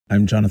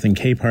I'm Jonathan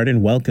Capehart,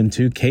 and welcome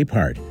to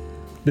Capehart.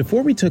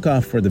 Before we took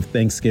off for the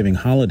Thanksgiving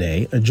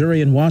holiday, a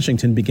jury in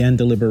Washington began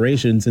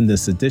deliberations in the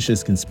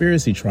seditious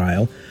conspiracy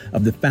trial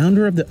of the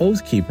founder of the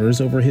Oath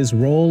Keepers over his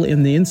role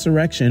in the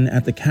insurrection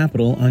at the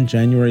Capitol on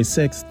January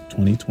 6,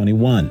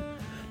 2021.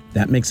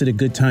 That makes it a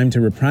good time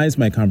to reprise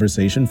my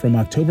conversation from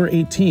October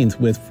 18th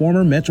with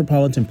former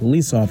Metropolitan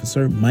Police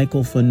Officer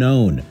Michael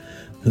Fanone,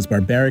 whose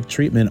barbaric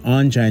treatment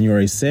on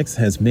January 6th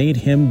has made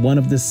him one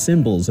of the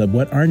symbols of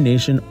what our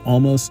nation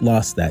almost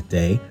lost that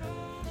day.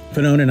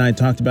 Fanone and I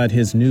talked about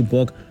his new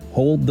book,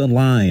 Hold the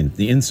Line,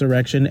 The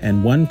Insurrection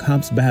and One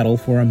Cop's Battle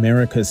for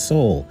America's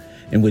Soul,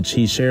 in which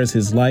he shares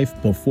his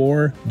life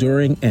before,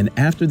 during, and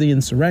after the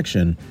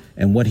insurrection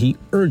and what he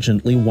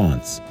urgently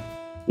wants.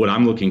 What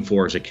I'm looking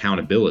for is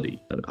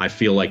accountability. I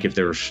feel like if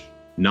there's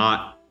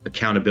not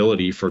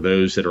accountability for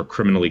those that are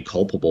criminally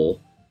culpable,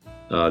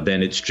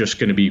 then it's just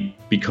going to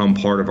become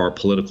part of our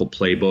political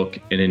playbook.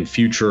 And in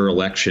future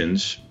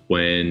elections,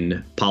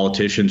 when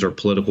politicians or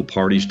political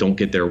parties don't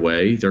get their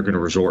way, they're going to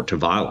resort to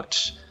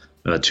violence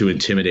to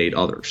intimidate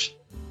others.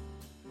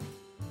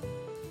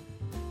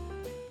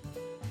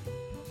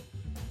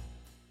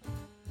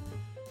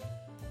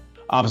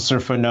 Officer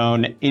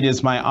Fanone, it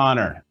is my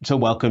honor to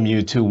welcome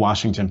you to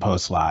Washington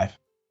Post Live.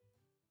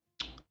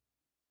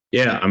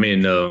 Yeah,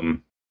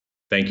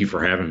 thank you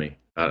for having me.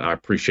 I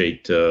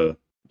appreciate you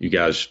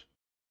guys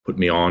put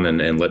me on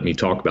and let me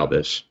talk about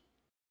this.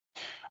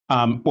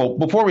 Well,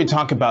 before we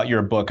talk about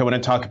your book, I want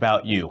to talk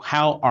about you.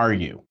 How are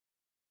you?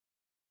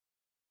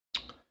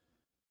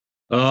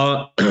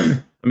 I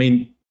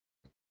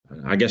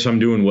guess I'm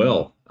doing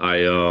well.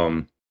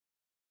 I'm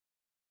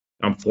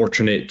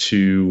fortunate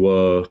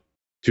to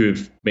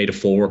have made a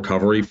full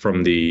recovery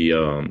from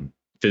the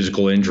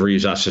physical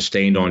injuries I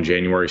sustained on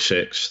January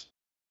 6th.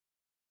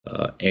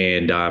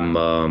 And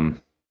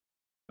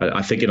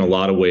I think in a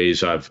lot of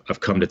ways I've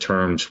come to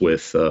terms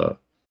with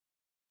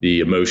the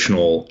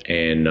emotional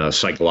and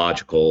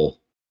psychological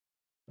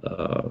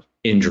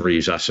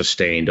injuries I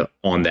sustained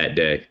on that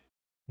day.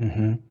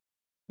 Mm-hmm.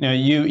 Now,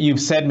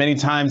 you've said many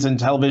times in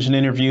television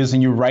interviews,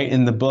 and you write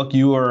in the book,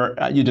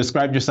 you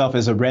described yourself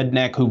as a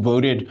redneck who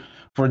voted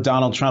for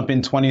Donald Trump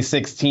in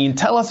 2016.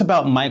 Tell us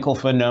about Michael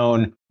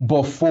Fanone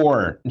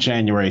before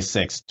January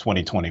 6,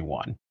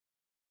 2021.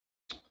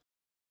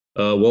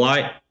 Well,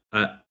 I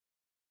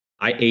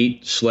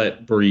ate,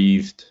 slept,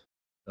 breathed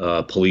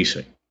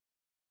policing.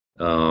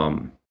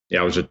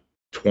 I was a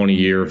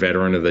 20-year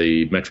veteran of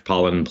the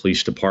Metropolitan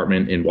Police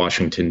Department in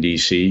Washington,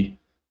 D.C.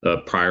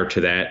 Prior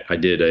to that, I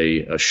did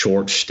a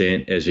short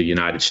stint as a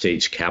United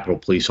States Capitol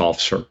Police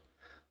officer.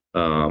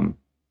 And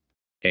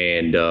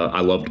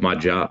I loved my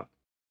job.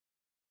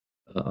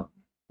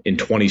 In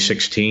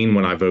 2016,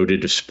 when I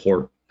voted to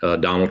support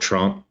Donald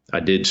Trump, I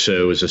did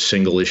so as a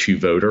single issue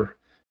voter.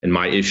 And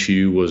my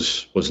issue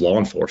was law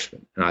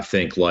enforcement. And I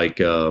think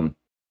like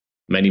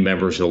many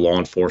members of the law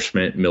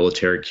enforcement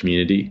military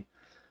community,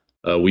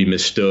 we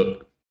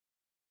mistook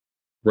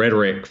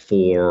rhetoric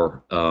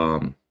for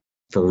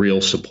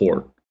real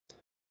support.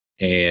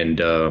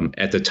 And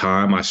at the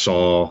time, I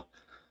saw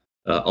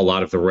a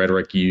lot of the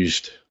rhetoric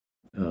used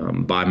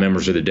by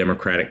members of the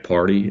Democratic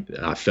Party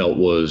I felt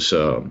was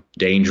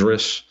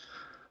dangerous,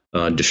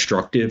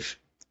 destructive,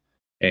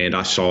 and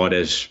I saw it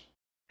as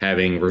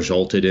having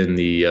resulted in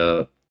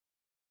the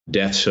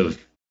deaths of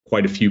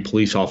quite a few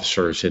police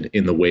officers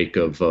in the wake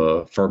of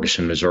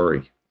Ferguson,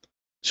 Missouri.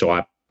 So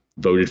I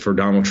voted for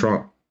Donald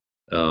Trump.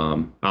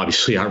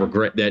 Obviously, I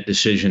regret that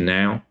decision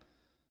now,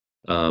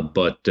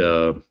 but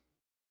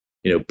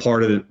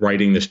part of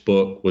writing this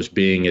book was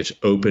being as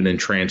open and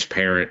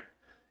transparent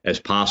as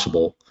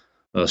possible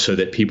so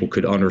that people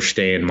could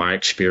understand my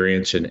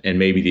experience and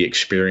maybe the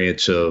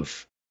experience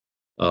of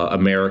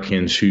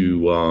Americans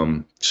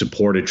who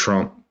supported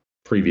Trump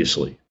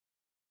previously.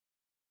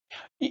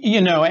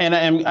 And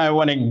I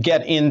want to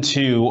get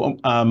into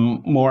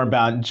more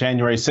about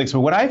January 6th, but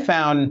what I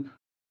found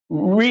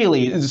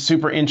really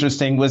super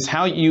interesting was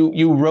how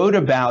you wrote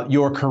about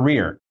your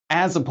career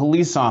as a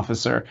police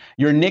officer.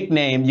 Your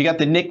nickname, you got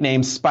the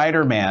nickname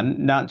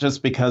Spider-Man, not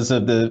just because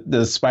of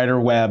the spider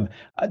web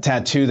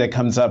tattoo that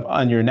comes up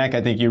on your neck,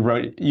 I think you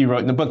wrote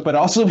in the book, but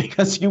also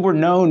because you were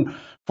known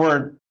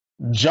for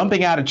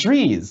jumping out of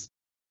trees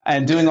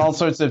and doing all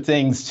sorts of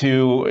things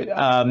to get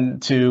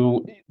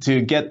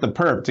the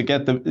perp, to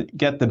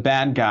get the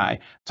bad guy.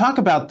 Talk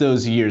about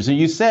those years.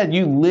 You said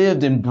you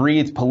lived and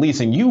breathed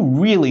policing. You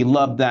really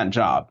loved that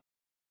job.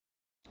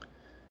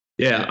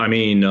 Yeah,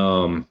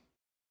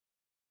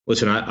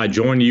 listen, I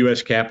joined the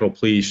U.S. Capitol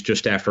Police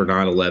just after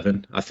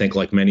 9/11. I think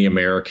like many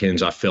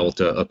Americans, I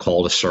felt a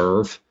call to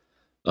serve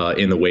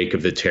in the wake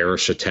of the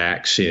terrorist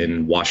attacks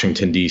in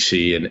Washington,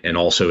 D.C. and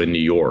also in New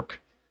York.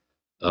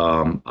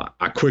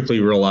 I quickly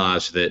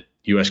realized that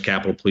U.S.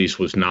 Capitol Police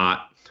was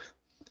not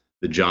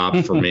the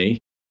job for me.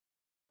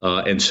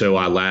 And so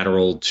I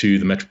lateraled to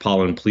the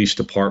Metropolitan Police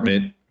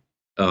Department,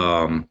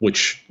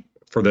 which,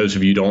 for those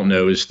of you who don't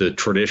know, is the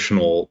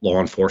traditional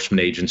law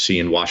enforcement agency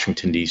in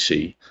Washington,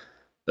 D.C.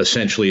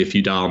 Essentially, if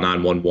you dial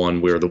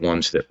 911, we're the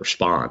ones that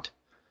respond.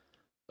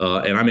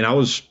 And I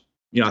was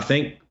I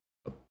think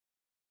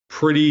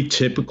pretty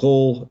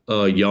typical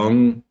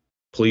young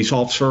police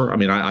officer. I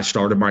mean, I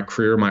started my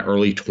career in my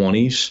early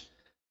 20s.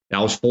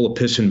 I was full of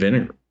piss and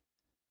vinegar.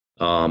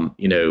 I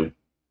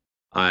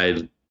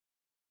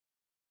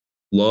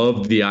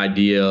loved the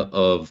idea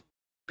of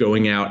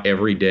going out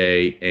every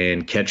day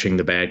and catching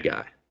the bad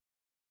guy.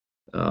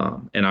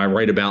 And I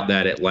write about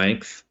that at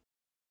length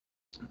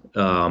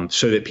so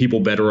that people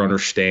better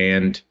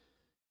understand,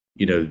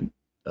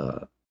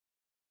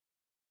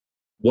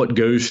 what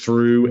goes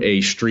through a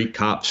street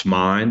cop's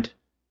mind,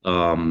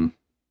 and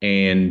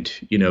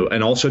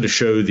also to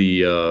show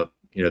the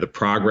the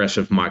progress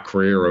of my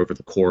career over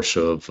the course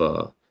of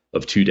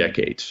 2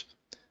 decades.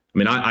 I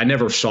mean, I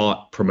never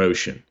sought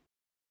promotion.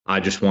 I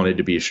just wanted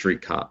to be a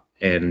street cop,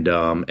 and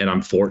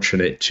I'm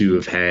fortunate to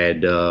have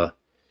had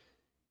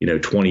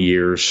 20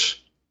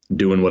 years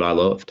doing what I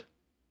loved.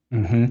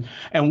 Mm-hmm.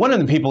 And one of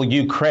the people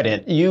you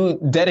credit, you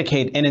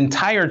dedicate an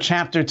entire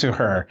chapter to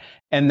her,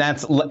 and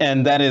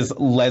that is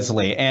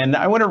Leslie. And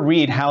I want to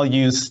read how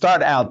you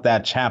start out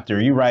that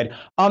chapter. You write,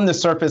 "On the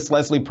surface,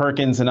 Leslie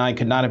Perkins and I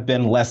could not have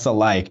been less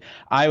alike.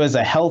 I was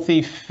a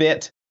healthy,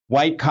 fit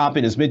white cop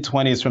in his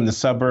mid-20s from the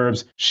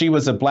suburbs. She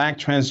was a black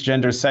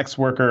transgender sex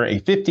worker, a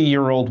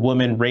 50-year-old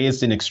woman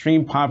raised in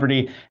extreme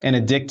poverty and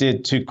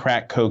addicted to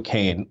crack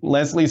cocaine.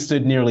 Leslie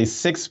stood nearly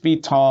 6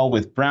 feet tall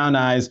with brown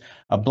eyes,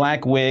 a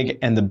black wig,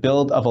 and the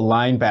build of a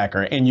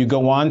linebacker." And you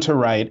go on to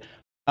write,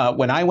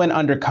 "When I went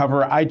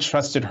undercover, I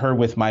trusted her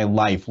with my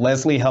life.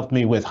 Leslie helped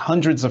me with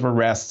hundreds of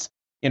arrests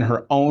in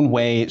her own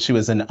way. She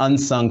was an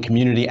unsung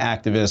community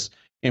activist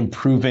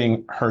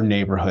improving her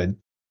neighborhood."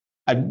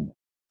 I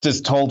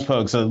just told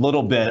folks a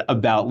little bit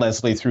about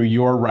Leslie through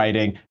your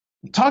writing.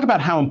 Talk about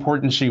how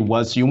important she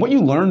was to you and what you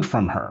learned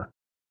from her.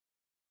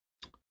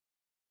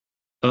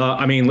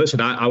 I mean, listen,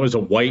 I was a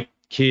white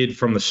kid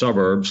from the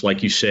suburbs,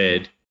 like you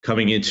said,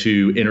 coming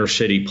into inner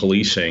city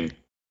policing.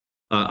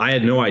 I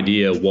had no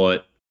idea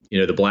what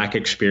the black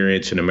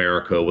experience in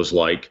America was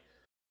like,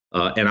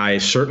 and I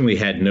certainly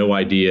had no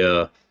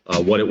idea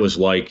what it was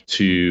like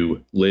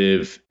to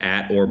live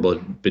at or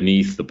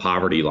beneath the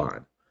poverty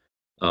line.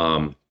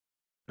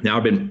 Now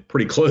I've been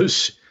pretty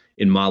close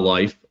in my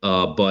life,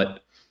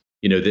 but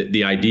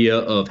the idea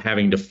of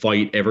having to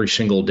fight every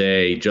single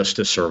day just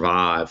to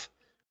survive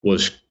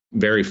was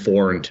very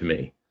foreign to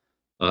me.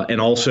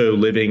 And also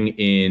living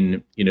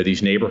in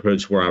these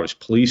neighborhoods where I was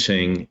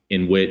policing,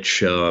 in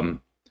which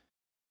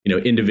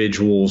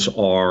individuals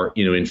are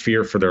in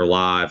fear for their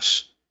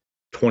lives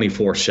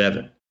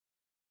 24/7.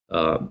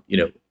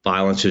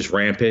 Violence is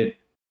rampant,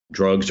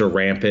 drugs are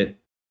rampant,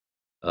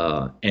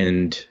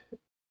 and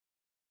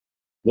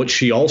what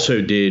she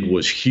also did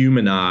was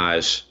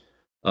humanize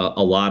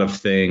a lot of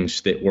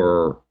things that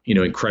were,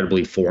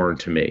 incredibly foreign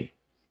to me.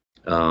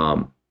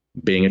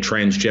 Being a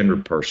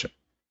transgendered person,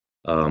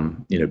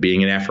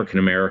 being an African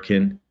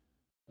American,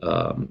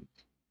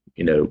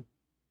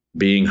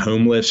 being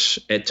homeless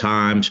at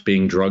times,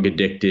 being drug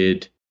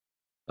addicted.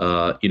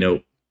 For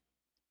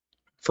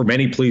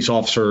many police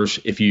officers,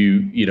 if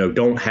you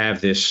don't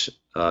have this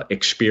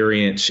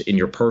experience in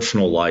your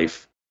personal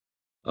life,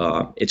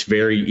 it's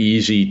very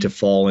easy to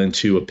fall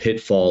into a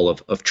pitfall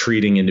of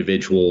treating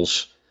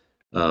individuals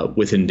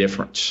with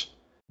indifference.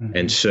 Mm-hmm.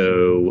 And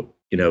so,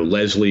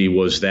 Leslie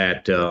was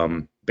that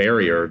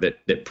barrier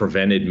that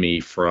prevented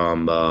me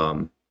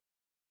from,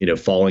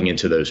 falling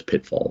into those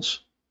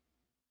pitfalls.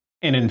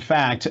 And in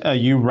fact,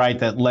 you write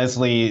that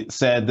Leslie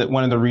said that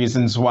one of the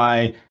reasons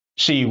why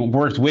she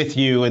worked with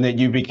you and that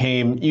you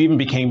even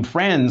became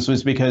friends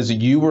was because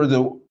you were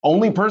the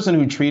only person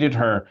who treated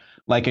her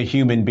like a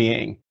human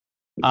being.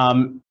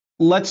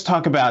 Let's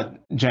talk about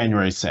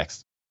January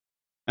 6th.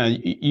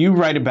 You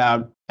write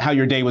about how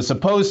your day was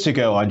supposed to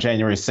go on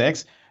January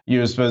 6th. You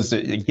were supposed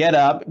to get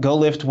up, go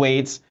lift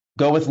weights,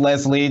 go with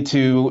Leslie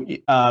to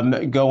have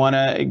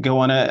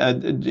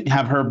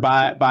her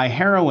buy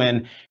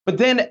heroin. But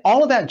then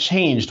all of that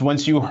changed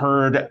once you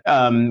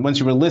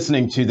were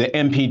listening to the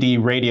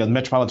MPD radio, the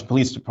Metropolitan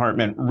Police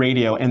Department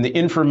radio, and the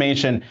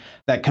information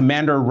that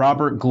Commander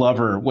Robert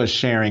Glover was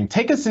sharing.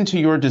 Take us into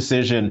your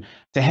decision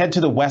to head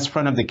to the west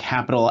front of the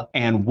Capitol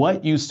and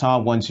what you saw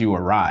once you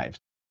arrived.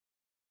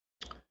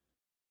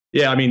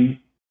 Yeah, I mean,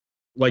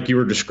 like you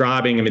were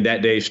describing,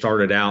 that day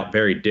started out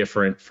very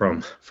different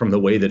from the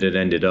way that it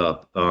ended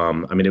up.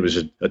 It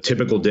was a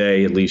typical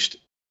day, at least,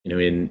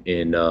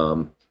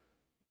 in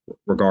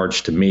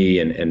regards to me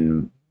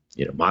and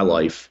my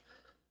life.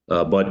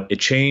 But it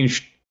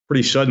changed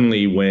pretty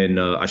suddenly when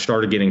I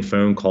started getting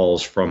phone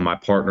calls from my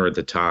partner at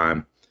the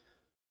time,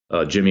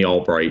 Jimmy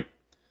Albright.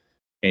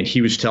 And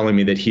he was telling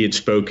me that he had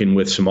spoken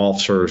with some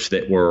officers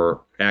that were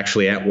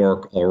actually at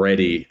work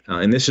already.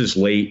 And this is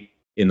late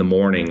in the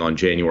morning on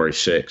January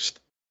 6th.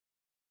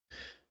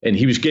 And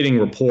he was getting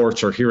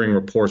reports or hearing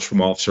reports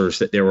from officers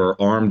that there were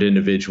armed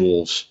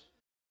individuals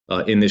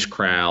in this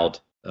crowd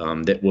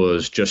that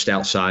was just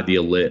outside the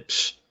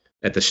Ellipse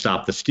at the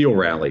Stop the Steal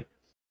rally.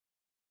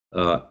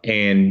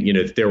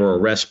 And there were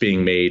arrests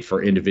being made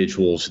for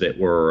individuals that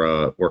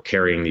were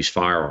carrying these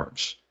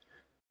firearms.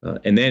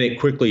 And then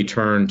it quickly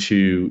turned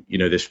to,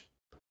 this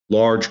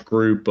large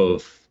group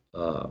of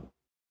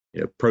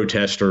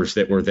protesters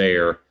that were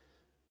there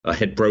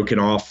had broken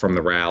off from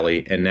the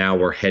rally and now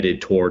were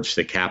headed towards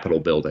the Capitol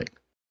building.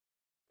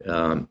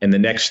 And the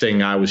next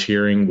thing I was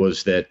hearing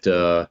was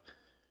that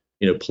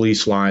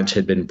police lines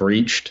had been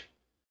breached.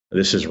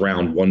 This is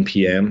around 1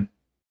 p.m.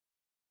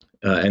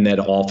 And that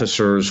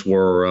officers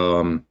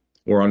were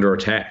under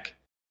attack.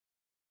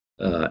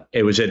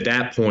 It was at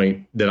that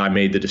point that I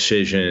made the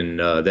decision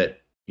that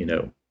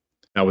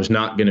I was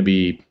not going to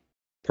be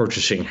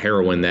purchasing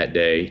heroin that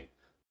day.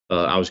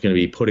 I was going to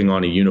be putting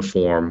on a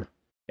uniform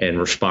and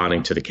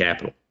responding to the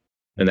Capitol.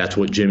 And that's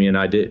what Jimmy and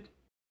I did.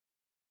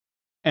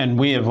 And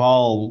we have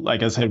all,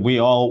 like I said, we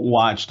all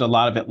watched a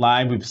lot of it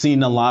live. We've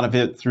seen a lot of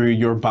it through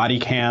your body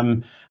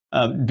cam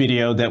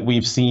video that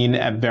we've seen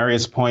at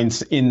various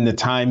points in the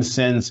time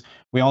since.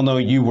 We all know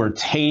you were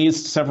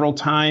tased several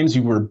times.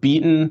 You were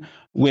beaten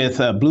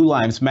with a Blue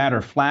Lives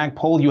Matter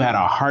flagpole. You had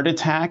a heart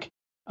attack.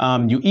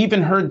 You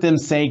even heard them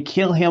say,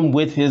 "Kill him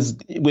with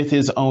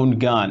his own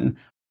gun."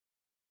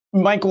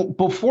 Michael,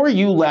 before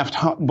you left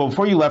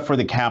for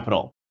the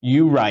Capitol,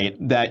 you write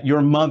that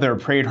your mother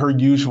prayed her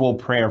usual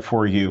prayer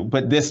for you,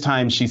 but this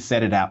time she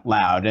said it out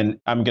loud, and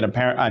I'm going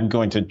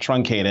to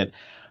truncate it.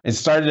 It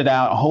started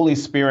out, "Holy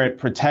Spirit,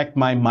 protect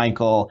my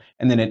Michael,"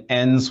 and then it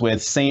ends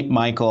with, "Saint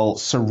Michael,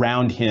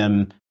 surround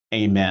him.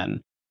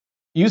 Amen."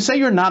 You say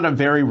you're not a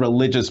very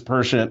religious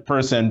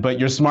person, but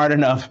you're smart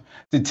enough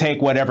to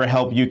take whatever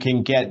help you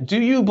can get.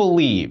 Do you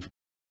believe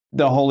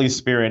the Holy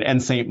Spirit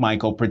and Saint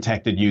Michael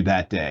protected you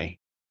that day?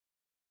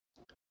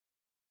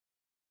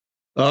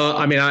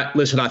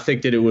 I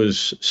think that it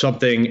was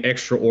something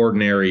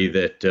extraordinary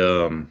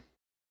that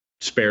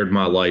spared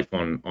my life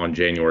on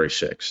January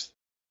 6th.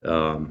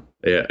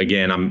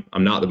 Again,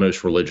 I'm not the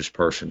most religious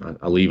person.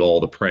 I leave all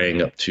the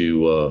praying up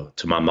to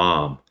my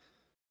mom.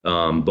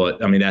 But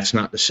that's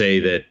not to say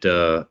that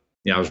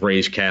I was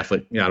raised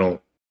Catholic. I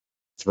don't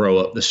throw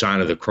up the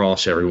sign of the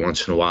cross every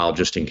once in a while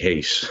just in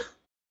case.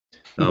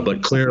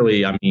 But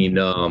clearly,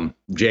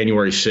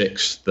 January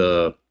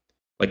 6th,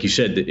 like you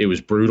said, it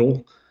was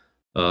brutal.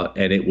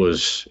 And it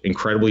was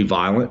incredibly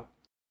violent,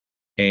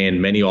 and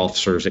many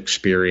officers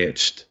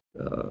experienced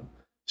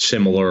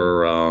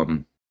similar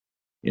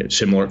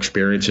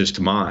experiences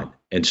to mine.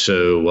 And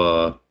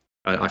so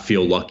I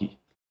feel lucky.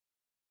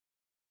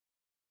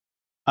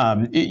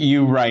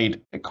 You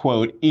write,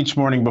 quote, "Each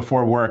morning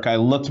before work, I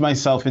looked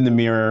myself in the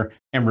mirror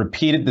and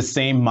repeated the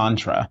same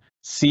mantra: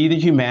 see the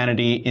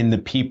humanity in the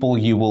people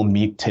you will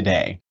meet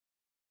today."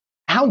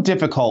 How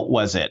difficult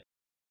was it,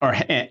 or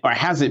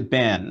has it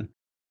been,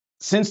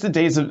 since the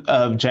days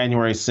of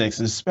January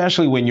 6th,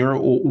 especially when you're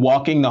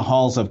walking the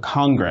halls of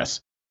Congress,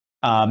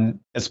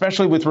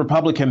 especially with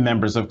Republican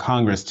members of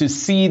Congress, to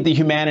see the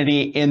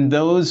humanity in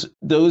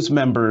those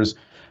members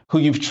who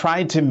you've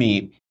tried to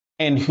meet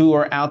and who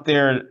are out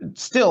there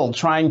still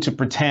trying to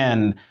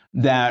pretend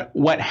that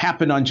what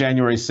happened on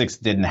January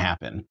 6th didn't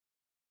happen?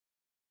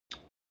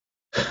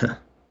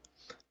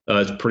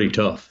 It's pretty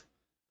tough.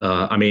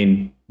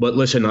 But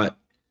listen, I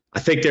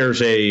think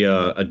there's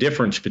a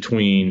difference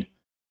between,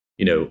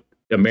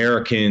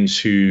 Americans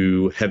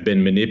who have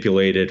been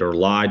manipulated or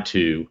lied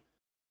to,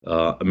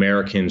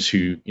 Americans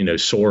who,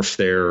 source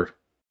their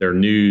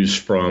news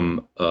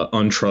from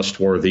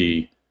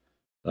untrustworthy,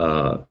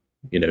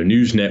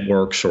 news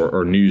networks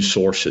or news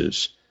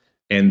sources,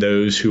 and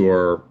those who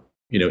are,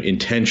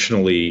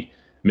 intentionally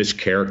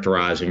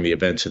mischaracterizing the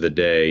events of the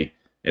day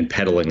and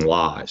peddling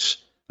lies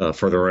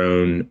for their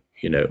own,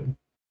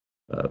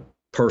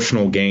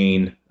 personal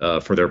gain,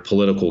 for their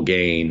political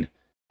gain,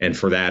 and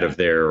for that of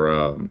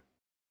their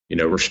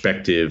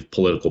respective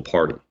political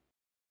party.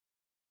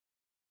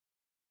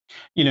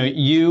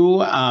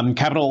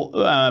 Capitol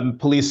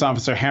Police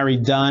Officer Harry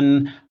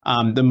Dunn,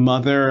 the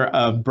mother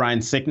of Brian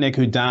Sicknick,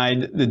 who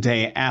died the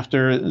day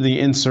after the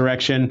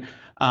insurrection,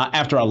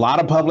 after a lot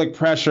of public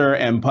pressure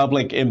and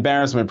public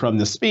embarrassment from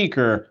the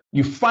speaker,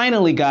 you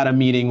finally got a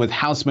meeting with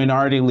House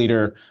Minority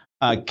Leader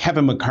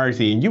Kevin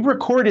McCarthy, and you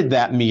recorded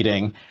that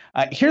meeting.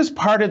 Here's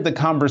part of the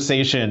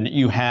conversation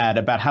you had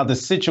about how the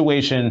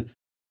situation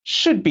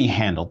should be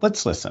handled.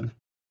 Let's listen.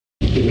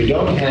 If we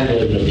don't handle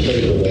it in a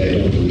political way,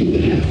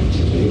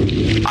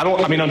 I don't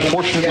believe it happens.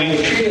 Unfortunately,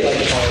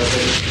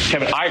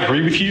 Kevin, I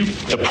agree with you.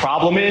 The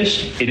problem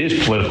is it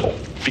is political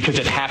because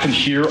it happened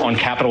here on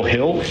Capitol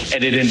Hill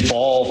and it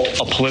involved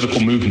a political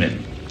movement.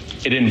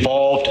 It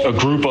involved a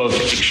group of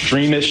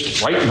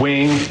extremist,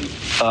 right-wing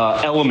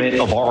element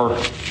of our,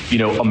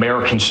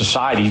 American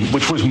society,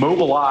 which was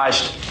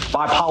mobilized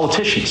by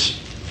politicians.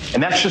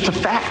 And that's just a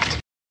fact.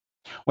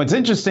 What's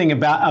interesting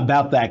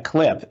about that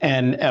clip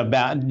and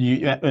about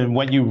you, and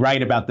what you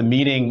write about the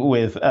meeting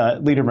with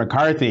Leader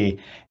McCarthy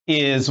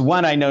is,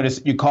 one, I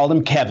noticed you called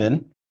him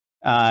Kevin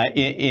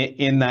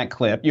in that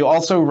clip. You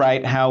also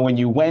write how when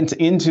you went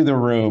into the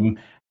room,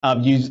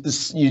 you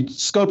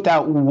scoped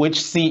out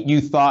which seat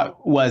you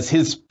thought was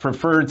his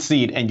preferred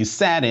seat, and you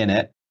sat in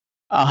it.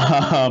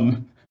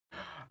 And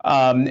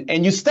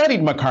you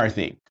studied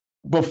McCarthy.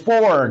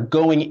 before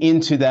going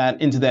into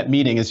that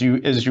meeting, as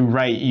you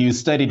write, you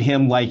studied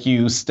him like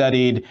you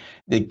studied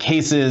the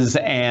cases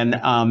and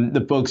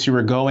the folks you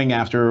were going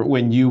after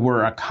when you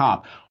were a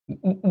cop.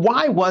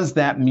 Why was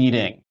that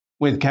meeting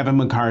with Kevin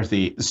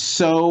McCarthy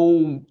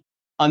so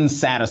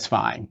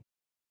unsatisfying?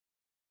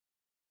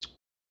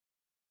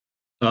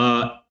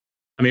 I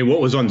mean,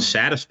 what was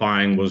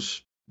unsatisfying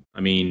was,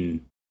 I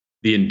mean,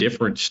 the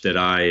indifference that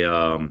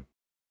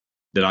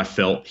I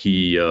felt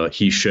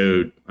he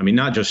showed. I mean,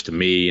 not just to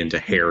me and to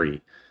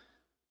Harry,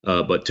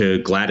 but to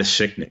Gladys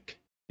Sicknick.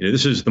 You know,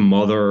 this is the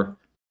mother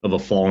of a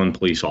fallen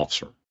police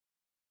officer.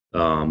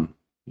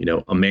 You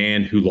know, a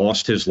man who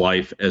lost his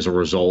life as a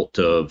result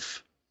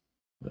of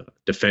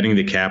defending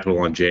the Capitol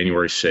on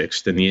January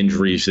 6th and the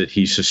injuries that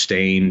he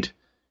sustained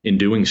in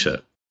doing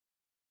so.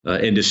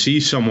 And to see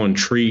someone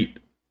treat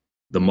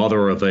the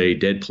mother of a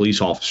dead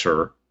police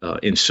officer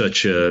in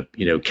such a,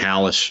 you know,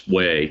 callous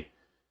way,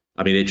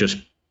 I mean,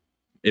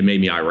 it made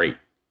me irate.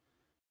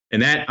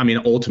 And that, I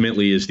mean,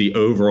 ultimately is the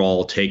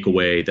overall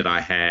takeaway that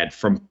I had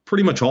from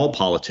pretty much all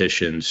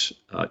politicians,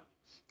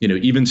 you know,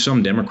 even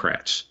some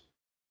Democrats.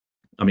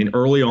 I mean,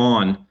 early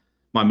on,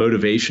 my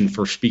motivation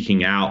for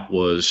speaking out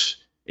was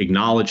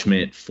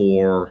acknowledgement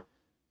for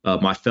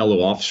my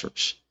fellow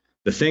officers.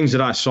 The things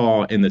that I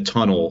saw in the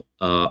tunnel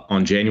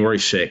on January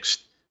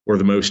 6th were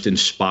the most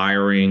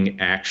inspiring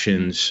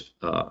actions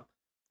of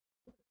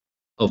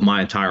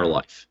my entire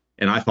life.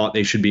 And I thought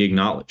they should be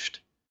acknowledged.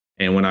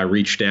 And when I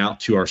reached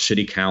out to our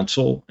city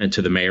council and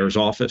to the mayor's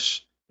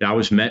office, I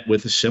was met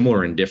with a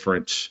similar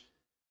indifference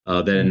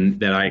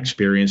that I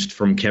experienced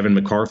from Kevin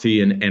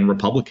McCarthy and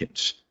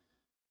Republicans.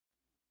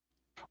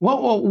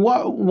 What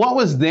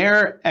was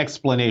their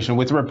explanation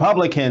with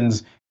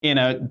Republicans? In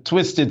a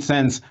twisted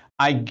sense,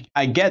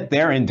 I get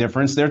their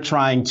indifference. They're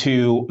trying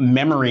to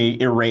memory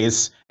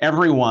erase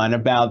everyone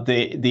about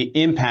the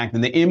impact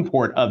and the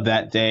import of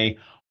that day.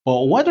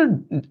 Well,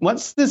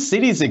 what's the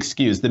city's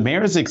excuse, the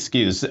mayor's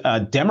excuse,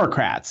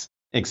 Democrats'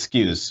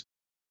 excuse?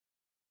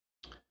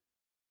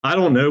 I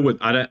don't know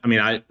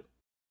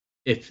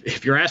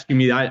if you're asking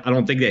me, I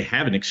don't think they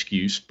have an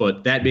excuse.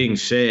 But that being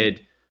said,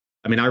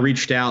 I mean, I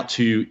reached out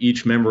to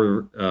each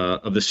member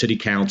of the city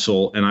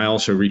council, and I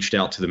also reached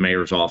out to the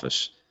mayor's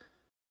office.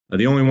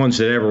 The only ones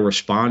that ever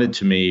responded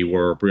to me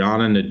were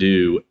Brianna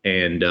Nadeau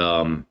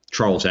and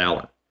Charles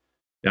Allen.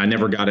 I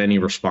never got any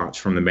response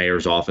from the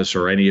mayor's office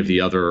or any of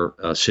the other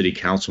city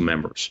council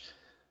members.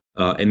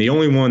 And the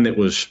only one that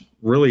was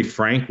really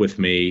frank with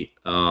me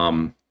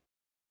was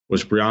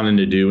Brianna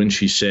Nadeau. And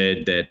she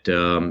said that,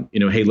 you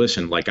know, hey,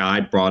 listen, like,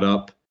 I brought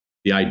up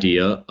the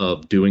idea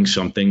of doing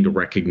something to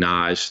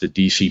recognize the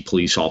DC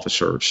police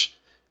officers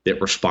that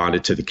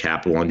responded to the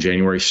Capitol on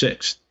January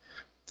 6th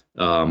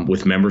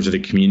with members of the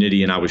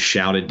community, and I was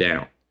shouted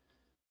down.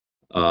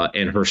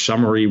 And her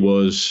summary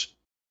was,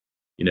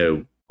 you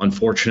know,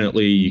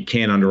 unfortunately, you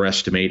can't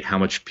underestimate how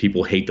much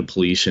people hate the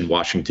police in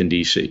Washington,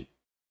 D.C.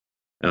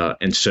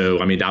 And so,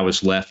 I mean, I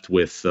was left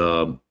with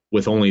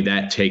only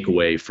that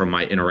takeaway from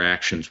my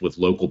interactions with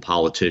local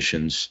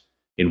politicians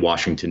in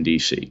Washington,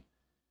 D.C.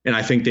 And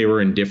I think they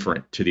were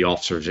indifferent to the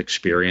officer's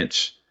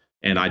experience.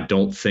 And I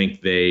don't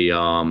think they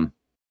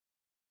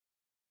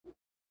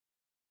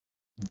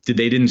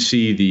didn't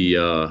see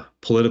the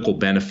political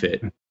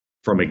benefit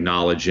from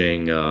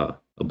acknowledging a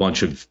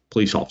bunch of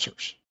police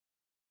officers.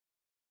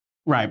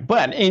 Right.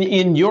 But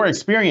in your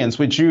experience,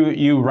 which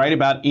you write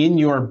about in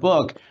your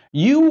book,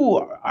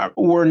 you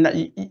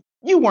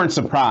weren't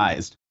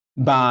surprised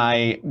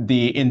by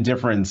the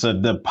indifference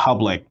of the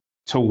public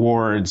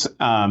towards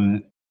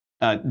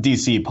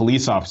DC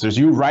police officers.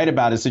 You write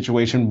about a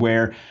situation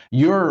where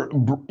you're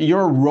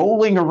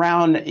rolling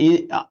around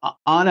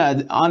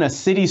on a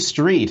city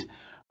street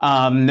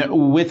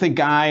with a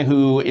guy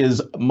who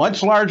is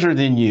much larger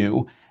than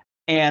you,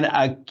 and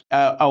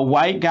a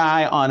white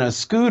guy on a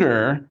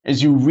scooter.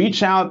 As you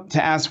reach out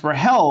to ask for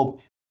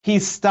help, he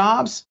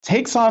stops,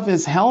 takes off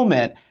his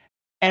helmet,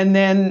 and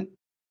then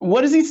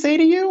what does he say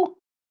to you?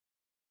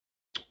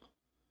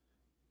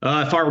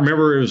 If I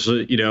remember, it was,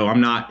 you know,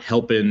 I'm not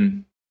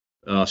helping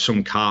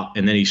some cop,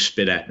 and then he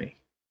spit at me.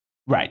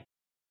 Right.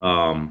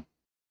 Yeah,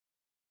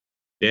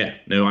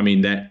 no, I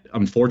mean, that,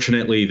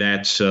 unfortunately,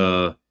 that's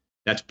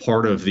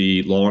part of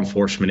the law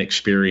enforcement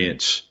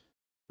experience,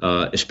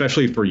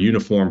 especially for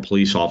uniformed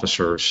police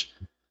officers,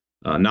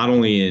 not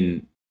only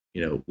in,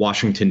 you know,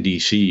 Washington,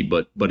 D.C.,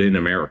 but in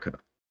America.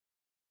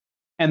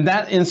 And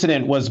that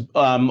incident was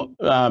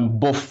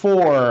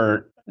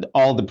before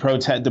all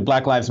the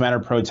Black Lives Matter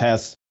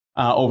protests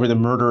over the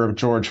murder of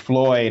George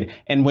Floyd.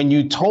 And when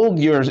you told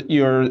your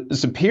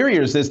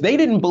superiors this, they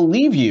didn't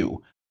believe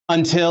you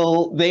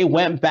until they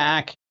went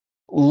back,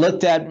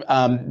 looked at,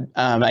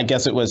 I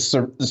guess it was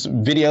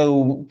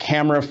video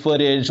camera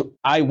footage,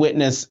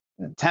 eyewitness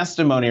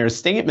testimony or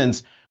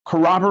statements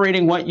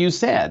corroborating what you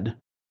said.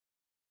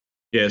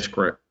 Yeah, that's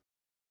correct.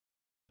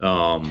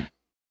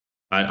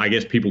 I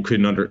guess people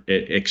couldn't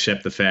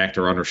accept the fact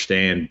or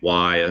understand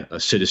why a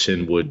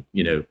citizen would,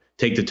 you know,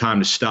 take the time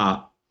to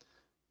stop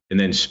and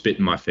then spit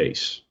in my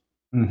face.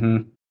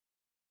 Mm-hmm.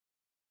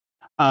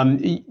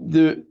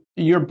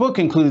 Your book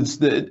includes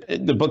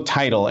the book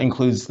title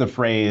includes the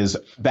phrase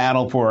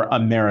 "Battle for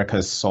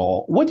America's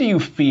Soul." What do you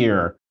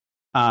fear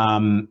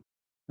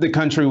the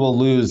country will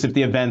lose if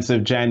the events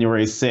of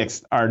January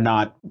 6th are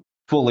not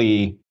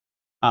fully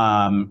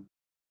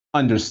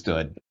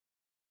understood?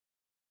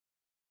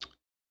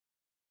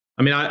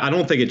 I mean, I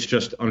don't think it's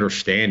just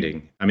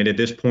understanding. I mean, at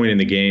this point in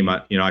the game,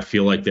 I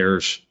feel like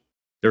there's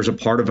a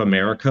part of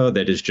America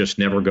that is just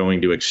never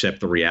going to accept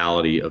the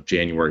reality of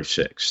January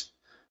 6th.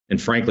 And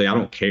frankly, I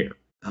don't care.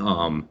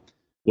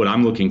 What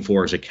I'm looking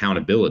for is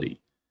accountability.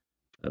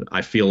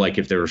 I feel like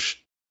if there's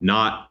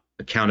not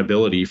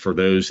accountability for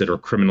those that are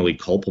criminally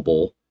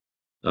culpable,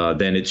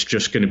 then it's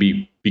just going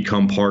to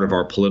become part of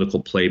our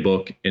political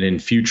playbook. And in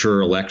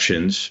future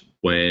elections,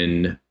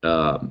 when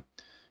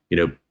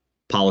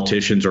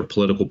politicians or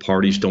political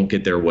parties don't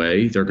get their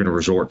way, they're going to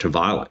resort to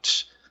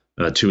violence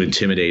to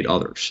intimidate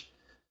others.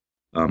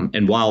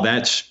 And while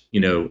that's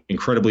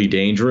incredibly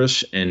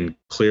dangerous and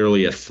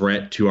clearly a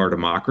threat to our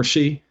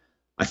democracy,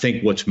 I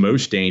think what's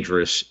most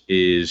dangerous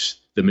is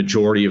the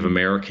majority of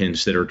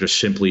Americans that are just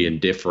simply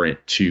indifferent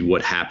to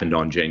what happened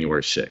on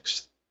January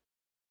 6th.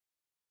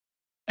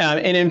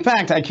 And in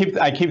fact, I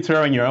keep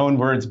throwing your own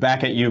words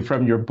back at you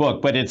from your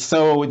book, but it's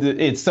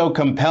so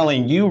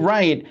compelling. You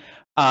write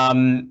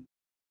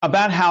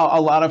about how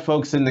a lot of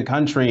folks in the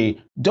country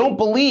don't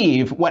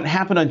believe what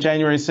happened on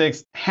January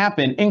 6th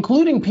happened,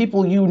 including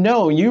people you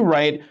know. You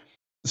write,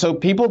 so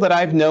people that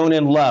I've known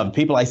and loved,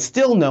 people I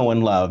still know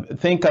and love,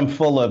 think I'm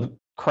full of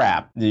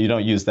crap. You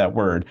don't use that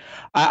word.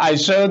 I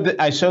showed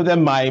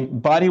them my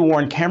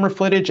body-worn camera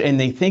footage, and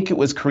they think it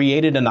was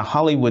created in a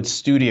Hollywood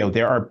studio.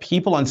 There are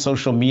people on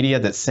social media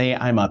that say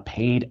I'm a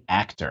paid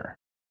actor.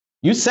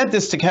 You said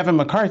this to Kevin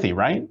McCarthy,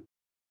 right?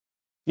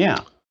 Yeah.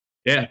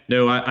 Yeah.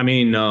 No, I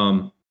mean,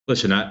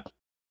 listen,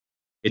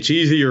 it's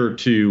easier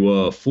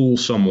to fool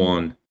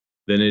someone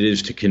than it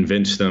is to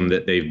convince them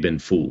that they've been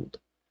fooled.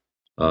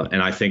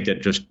 And I think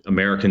that just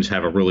Americans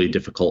have a really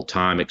difficult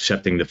time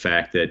accepting the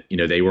fact that,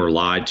 they were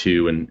lied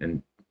to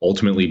and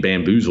ultimately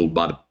bamboozled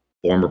by the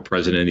former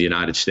president of the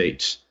United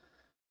States.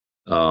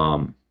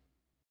 Yeah.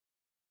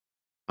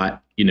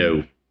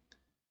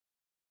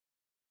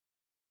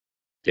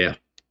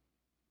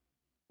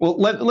 Well,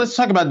 let's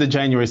talk about the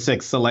January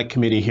 6th Select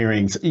Committee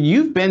hearings.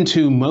 You've been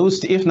to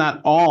most, if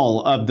not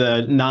all, of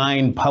the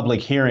 9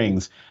 public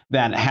hearings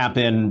that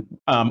happened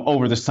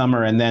over the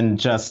summer and then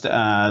just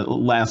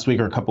last week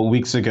or a couple of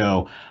weeks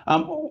ago.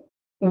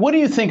 What do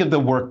you think of the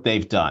work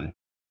they've done?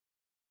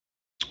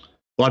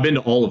 Well, I've been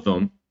to all of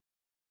them.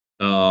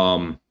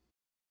 I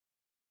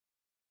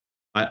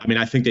mean,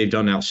 I think they've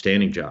done an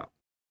outstanding job.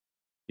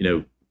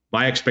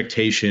 My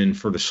expectation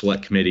for the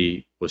Select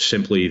Committee was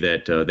simply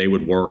that they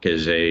would work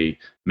as a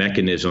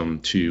mechanism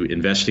to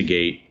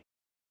investigate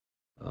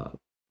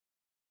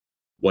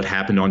what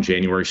happened on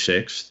January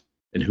 6th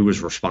and who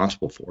was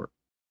responsible for it,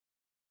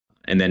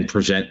 and then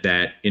present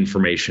that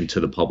information to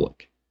the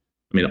public.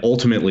 I mean,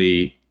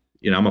 ultimately,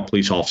 I'm a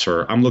police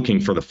officer. I'm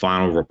looking for the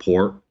final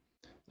report.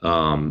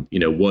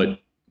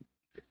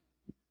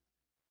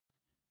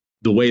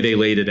 The way they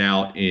laid it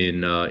out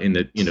in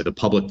the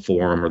public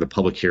forum or the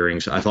public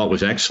hearings, I thought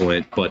was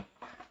excellent. But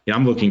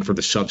I'm looking for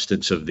the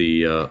substance of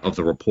the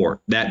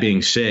report. That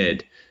being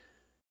said,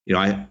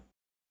 I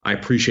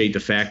appreciate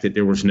the fact that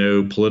there was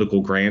no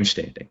political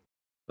grandstanding,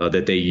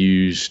 that they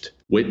used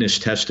witness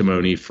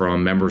testimony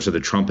from members of the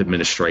Trump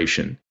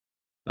administration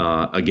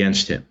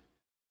against him.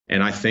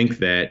 And I think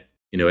that,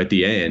 at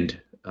the end,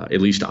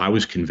 at least I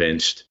was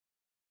convinced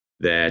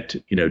that,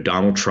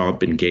 Donald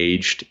Trump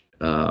engaged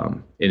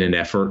in an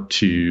effort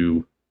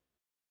to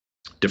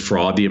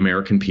defraud the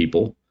American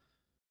people.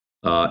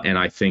 And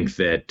I think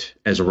that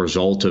as a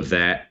result of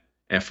that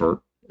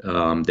effort,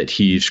 that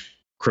he's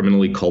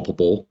criminally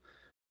culpable,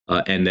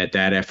 and that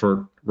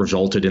effort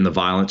resulted in the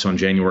violence on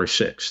January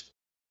 6th.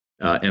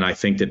 And I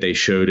think that they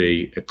showed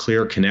a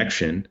clear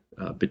connection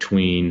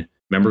between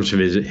members of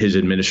his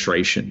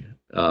administration,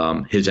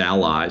 his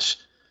allies,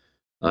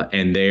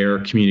 and their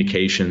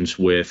communications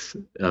with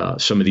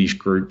some of these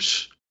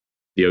groups,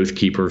 the Oath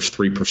Keepers,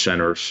 3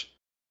 Percenters,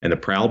 and the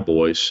Proud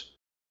Boys,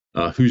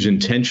 whose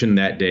intention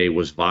that day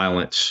was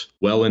violence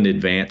well in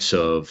advance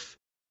of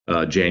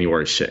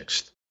January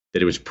 6th,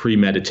 that it was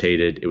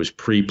premeditated, it was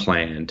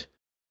pre-planned,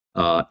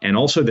 and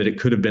also that it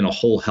could have been a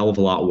whole hell of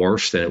a lot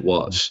worse than it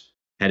was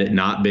had it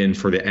not been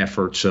for the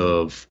efforts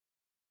of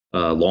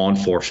law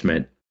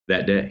enforcement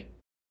that day.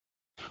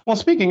 Well,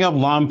 speaking of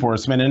law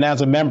enforcement, and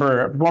as a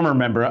former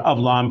member of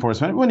law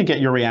enforcement, I want to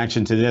get your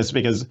reaction to this,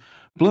 because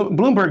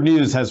Bloomberg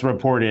News has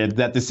reported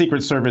that the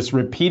Secret Service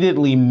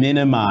repeatedly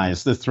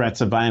minimized the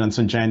threats of violence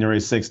on January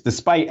 6th,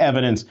 despite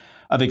evidence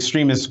of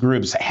extremist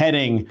groups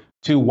heading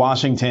to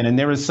Washington. And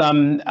there was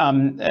some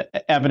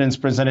evidence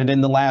presented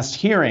in the last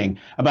hearing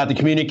about the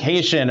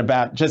communication,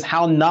 about just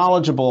how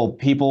knowledgeable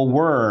people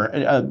were,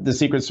 the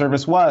Secret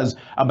Service was,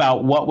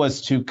 about what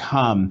was to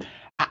come.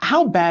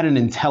 How bad an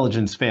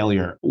intelligence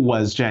failure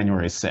was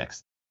January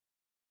 6th?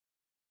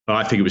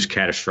 I think it was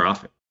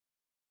catastrophic.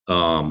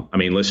 I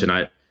mean, listen,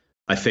 I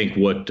think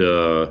what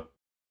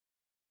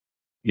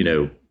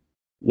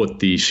what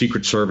the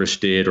Secret Service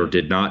did or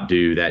did not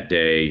do that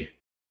day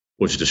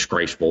was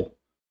disgraceful.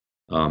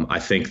 I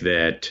think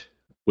that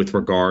with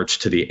regards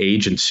to the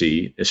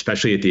agency,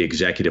 especially at the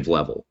executive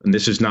level, and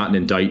this is not an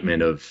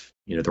indictment of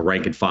the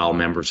rank and file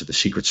members of the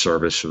Secret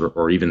Service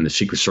or even the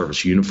Secret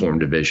Service Uniform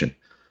Division,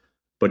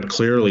 but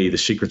clearly the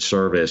Secret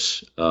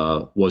Service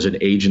was an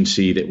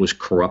agency that was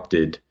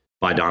corrupted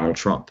by Donald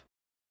Trump.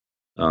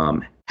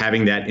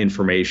 Having that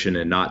information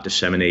and not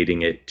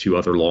disseminating it to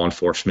other law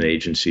enforcement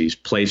agencies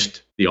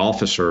placed the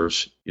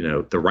officers,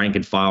 the rank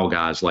and file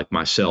guys like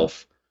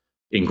myself,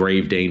 in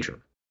grave danger.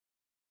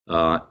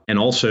 And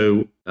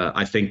also,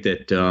 I think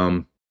that,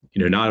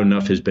 not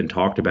enough has been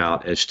talked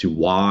about as to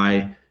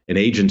why an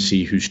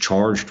agency who's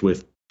charged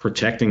with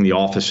protecting the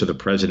office of the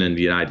President of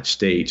the United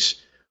States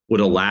would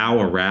allow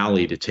a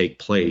rally to take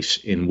place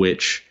in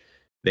which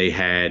they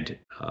had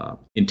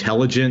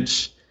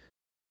intelligence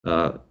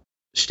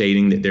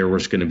stating that there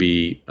was going to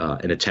be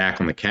an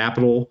attack on the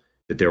Capitol,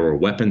 that there were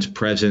weapons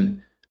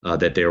present,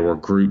 that there were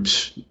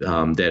groups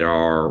that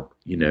are,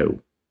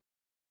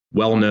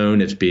 well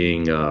known as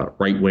being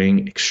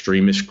right-wing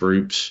extremist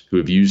groups who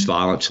have used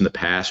violence in the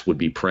past would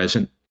be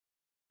present.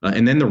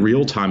 And then the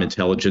real-time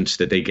intelligence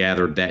that they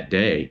gathered that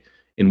day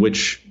in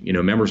which,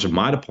 members of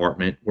my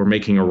department were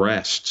making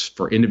arrests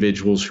for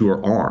individuals who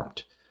are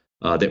armed,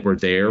 that were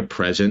there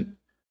present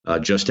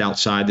just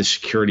outside the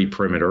security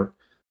perimeter,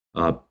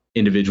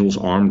 individuals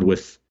armed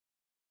with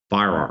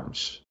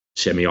firearms,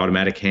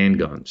 semi-automatic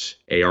handguns,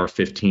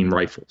 AR-15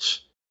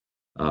 rifles.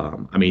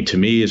 To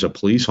me as a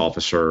police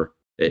officer,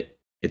 it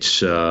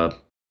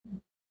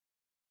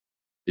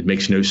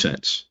makes no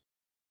sense.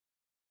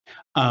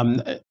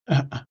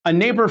 A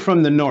neighbor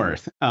from the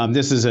north.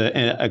 This is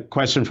a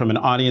question from an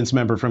audience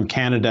member from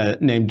Canada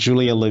named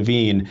Julia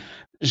Levine.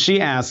 She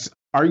asks,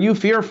 are you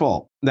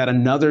fearful that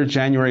another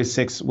January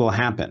 6th will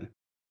happen?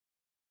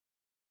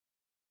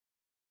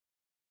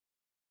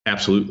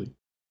 Absolutely.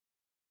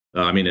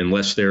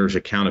 Unless there's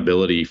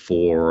accountability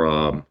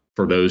for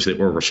those that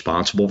were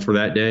responsible for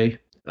that day,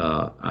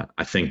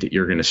 I think that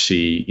you're going to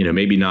see,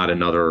 maybe not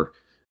another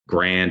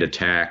grand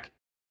attack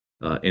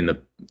in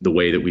the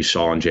way that we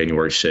saw on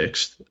January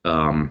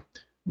 6th,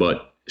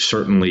 but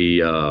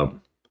certainly an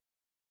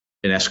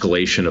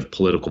escalation of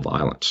political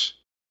violence.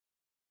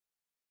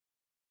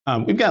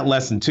 We've got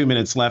less than 2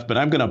 minutes left, but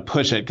I'm going to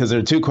push it because there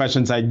are two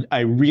questions I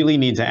really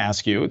need to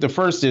ask you. The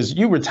first is,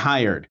 you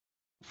retired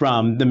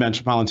from the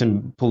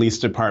Metropolitan Police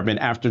Department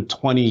after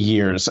 20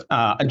 years,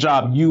 a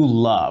job you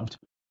loved.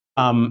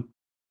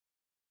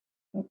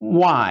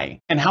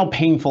 Why and how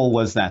painful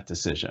was that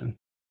decision?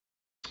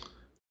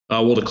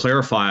 Well, to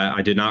clarify,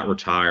 I did not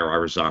retire. I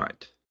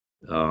resigned.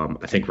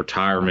 I think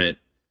retirement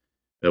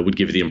would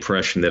give the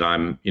impression that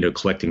I'm,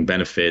 collecting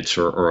benefits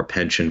or a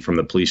pension from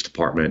the police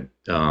department.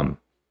 I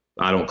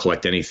don't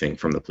collect anything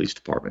from the police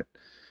department.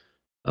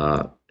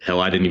 Hell,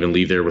 I didn't even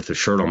leave there with a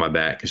shirt on my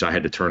back because I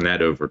had to turn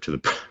that over to the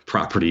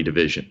property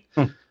division.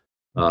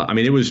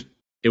 It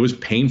was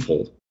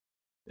painful.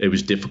 It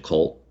was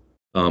difficult,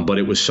 but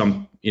it was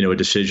a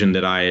decision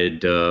that I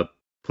had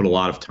put a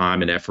lot of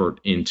time and effort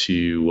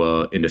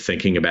into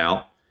thinking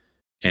about,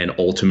 and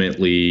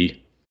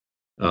ultimately,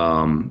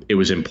 it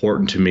was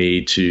important to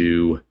me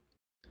to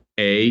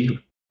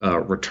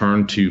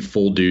return to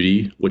full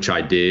duty, which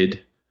I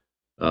did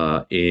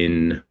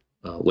in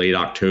late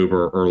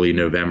October, early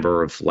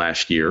November of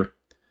last year,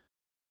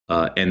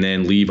 and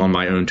then leave on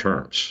my own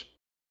terms,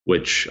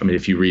 which,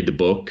 if you read the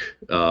book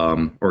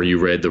or you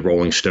read the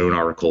Rolling Stone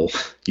article,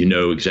 you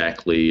know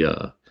exactly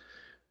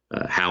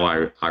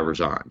how I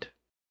resigned.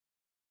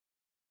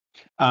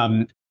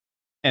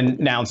 And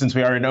now, since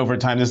we are in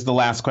overtime, this is the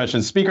last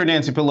question. Speaker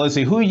Nancy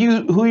Pelosi, who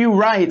you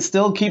write,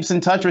 still keeps in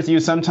touch with you,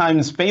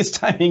 sometimes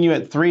FaceTiming you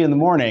at 3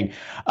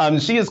 a.m.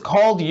 She has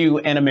called you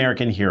an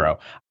American hero.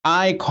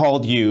 I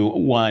called you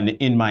one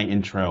in my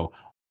intro.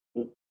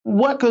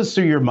 What goes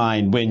through your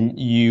mind when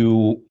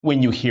you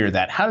hear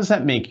that? How does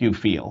that make you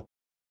feel?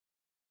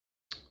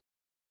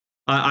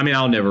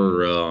 I'll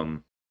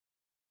never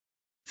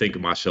think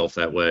of myself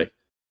that way.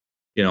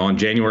 On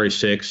January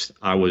 6th,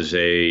 I was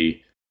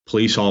a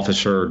police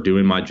officer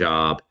doing my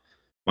job.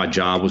 My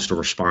job was to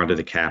respond to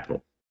the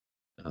Capitol.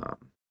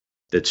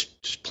 That's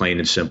just plain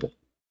and simple.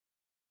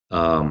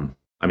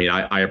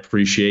 I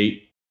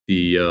appreciate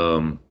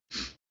the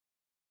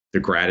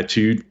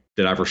gratitude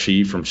that I've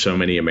received from so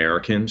many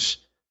Americans.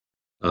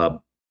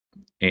 With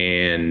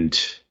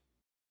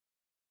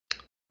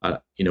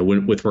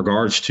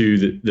regards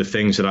to the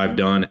things that I've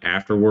done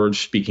afterwards,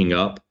 speaking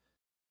up,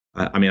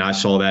 I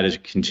saw that as a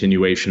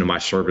continuation of my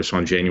service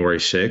on January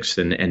 6th.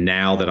 And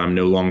now that I'm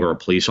no longer a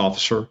police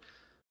officer,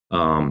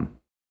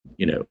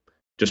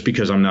 just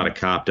because I'm not a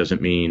cop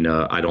doesn't mean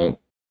I don't,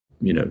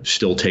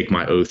 still take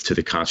my oath to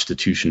the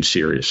Constitution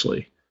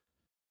seriously.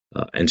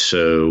 And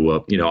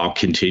so, I'll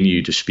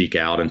continue to speak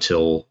out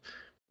until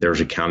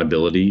there's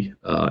accountability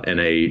and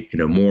a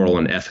moral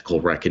and ethical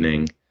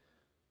reckoning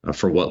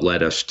for what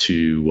led us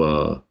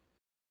to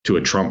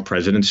a Trump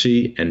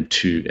presidency and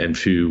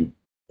to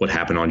what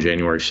happened on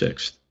January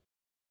 6th.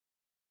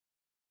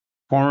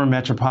 former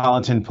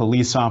Metropolitan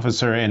Police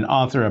officer and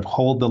author of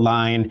Hold the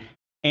Line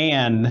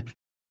and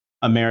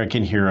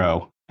American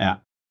Hero.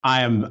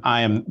 I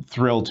am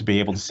thrilled to be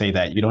able to say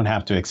that. You don't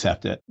have to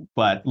accept it,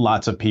 but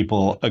lots of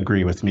people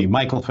agree with me.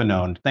 Michael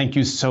Fanone, thank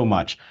you so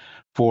much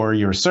for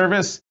your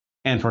service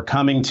and for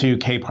coming to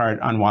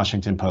Capehart on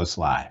Washington Post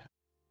Live.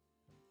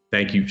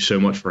 Thank you so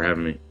much for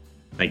having me.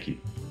 Thank you.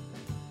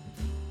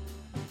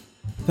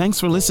 Thanks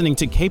for listening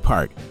to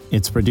Capehart.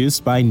 It's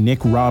produced by Nick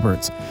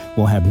Roberts.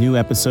 We'll have new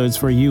episodes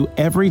for you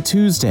every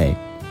Tuesday.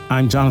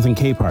 I'm Jonathan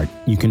Capehart.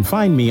 You can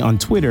find me on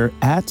Twitter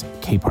at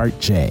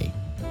CapehartJ.